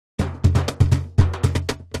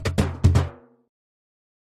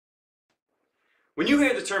When you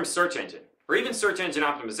hear the term search engine, or even search engine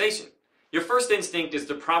optimization, your first instinct is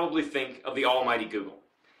to probably think of the almighty Google.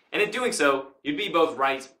 And in doing so, you'd be both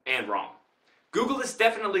right and wrong. Google is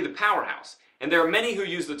definitely the powerhouse, and there are many who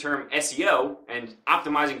use the term SEO and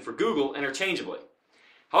optimizing for Google interchangeably.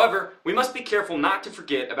 However, we must be careful not to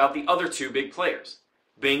forget about the other two big players,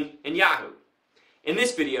 Bing and Yahoo. In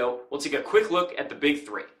this video, we'll take a quick look at the big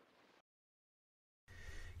three.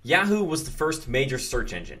 Yahoo was the first major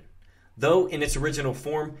search engine, though in its original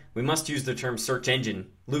form, we must use the term search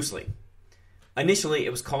engine loosely. Initially,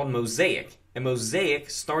 it was called Mosaic, and Mosaic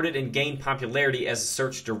started and gained popularity as a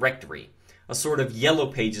search directory, a sort of yellow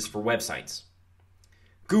pages for websites.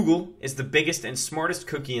 Google is the biggest and smartest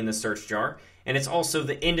cookie in the search jar, and it's also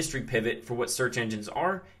the industry pivot for what search engines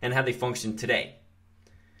are and how they function today.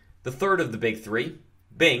 The third of the big three,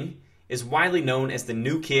 Bing, is widely known as the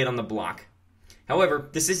new kid on the block. However,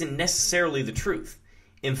 this isn't necessarily the truth.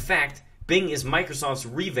 In fact, Bing is Microsoft's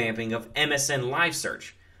revamping of MSN Live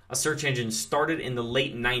Search, a search engine started in the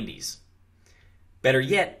late 90s. Better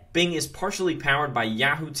yet, Bing is partially powered by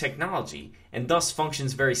Yahoo technology and thus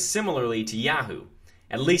functions very similarly to Yahoo,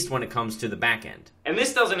 at least when it comes to the back end. And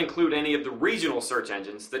this doesn't include any of the regional search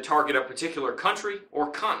engines that target a particular country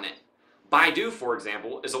or continent. Baidu, for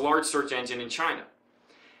example, is a large search engine in China.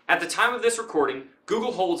 At the time of this recording,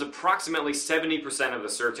 Google holds approximately 70% of the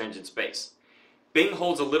search engine space. Bing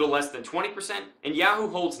holds a little less than 20%, and Yahoo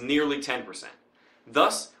holds nearly 10%.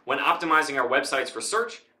 Thus, when optimizing our websites for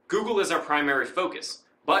search, Google is our primary focus,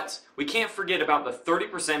 but we can't forget about the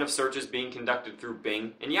 30% of searches being conducted through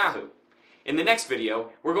Bing and Yahoo. In the next video,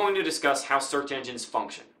 we're going to discuss how search engines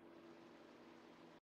function.